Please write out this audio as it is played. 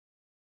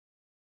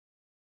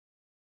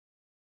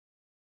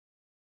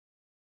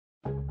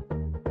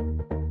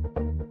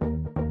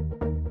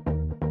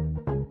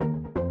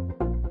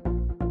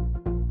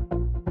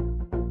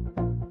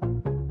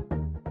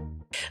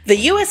The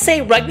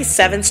USA Rugby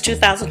Sevens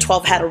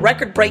 2012 had a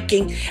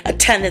record-breaking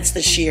attendance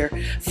this year.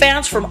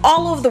 Fans from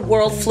all over the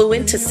world flew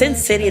into Sin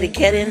City to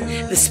get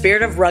in the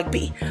spirit of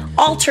rugby.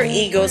 Alter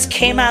egos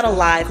came out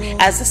alive.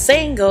 As the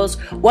saying goes,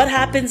 what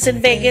happens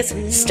in Vegas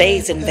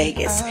stays in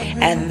Vegas.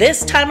 And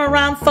this time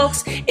around,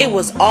 folks, it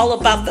was all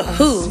about the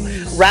who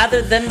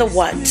rather than the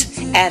what.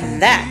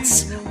 And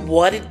that's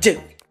what it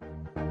do.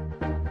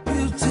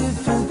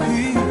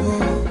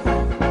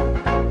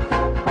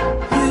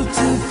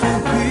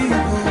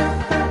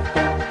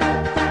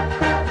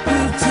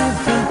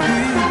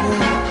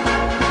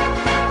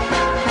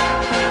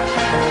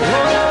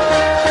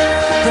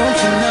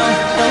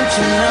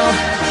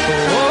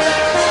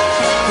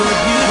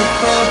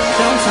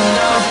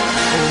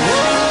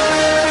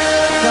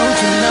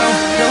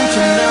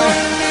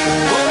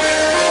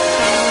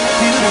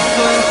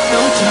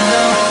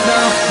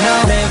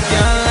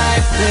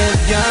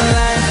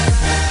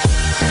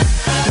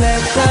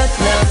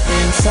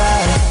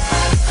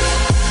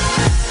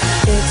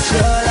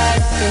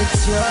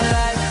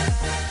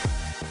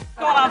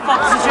 What's going on,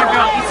 folks? This is your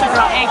girl,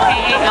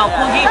 aka El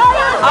Boogie.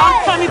 I'm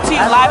coming to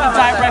you live and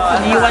direct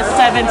from the US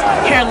Sevens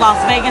here in Las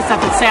Vegas at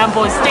the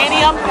Sandboy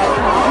Stadium.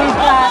 We've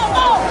got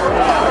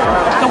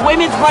the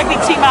women's rugby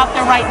team out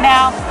there right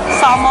now.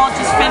 Samoa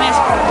just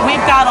finished.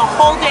 We've got a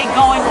whole day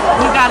going.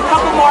 We've got a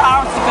couple more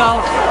hours to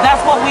go.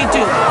 That's what we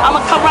do. I'm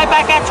going to come right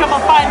back at you. I'm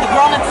going to find the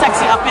grown and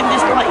sexy up in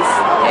this place.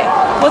 Okay.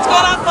 What's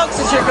going on, folks?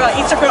 It's your girl,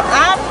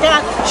 I've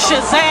got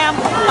Shazam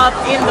up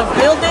in the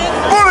building.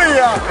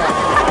 Booyah!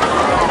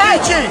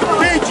 Fiji!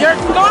 You're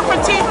going for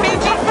Team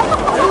Fiji?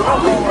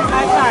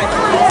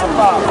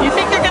 You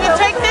think you're going to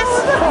take this?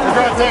 We're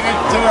going to take it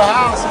to the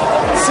house.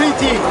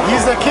 CT,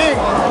 he's the king.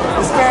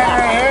 This man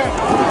right here,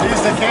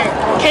 he's the king.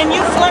 Can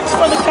you flex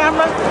for the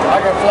camera?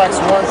 I can flex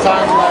one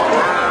time.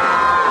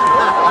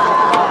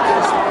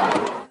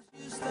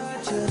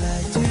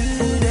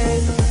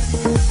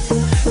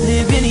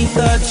 Live any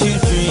thought you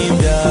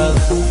dreamed of.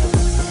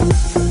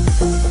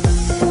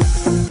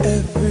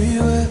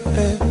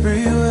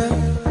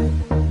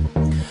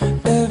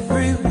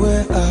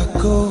 Everywhere I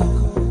go,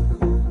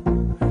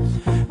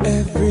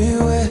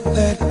 everywhere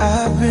that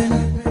I've been,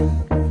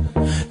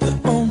 the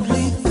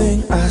only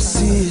thing I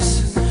see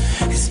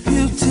is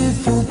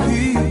beautiful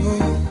people.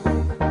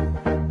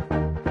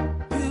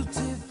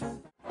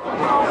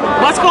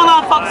 What's going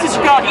on, folks? It's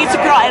your girl,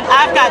 and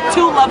I've got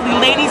two lovely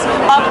ladies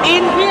up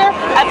in here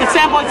at the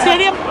Sandboy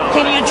Stadium.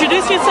 Can you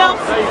introduce yourself?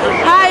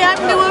 Hi, I'm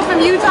Nua from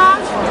Utah.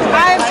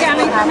 Hi, I'm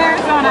Kelly from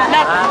Arizona.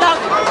 Now,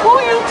 who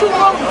are you two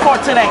rooting for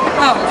today?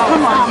 Oh,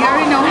 come on. You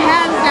already know,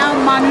 hands down,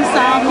 Manu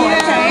Samoa.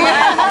 Okay?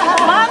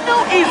 Manu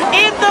is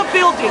in the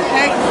building.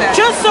 Exactly.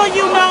 Just so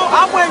you know,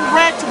 I'm wearing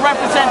red to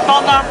represent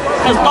Donna,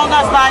 because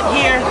Donna's not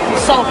here.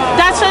 So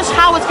that's just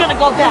how it's going to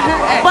go down.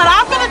 But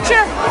I'm going to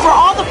cheer for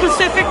all the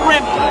Pacific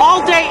Rim all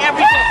day,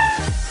 every day.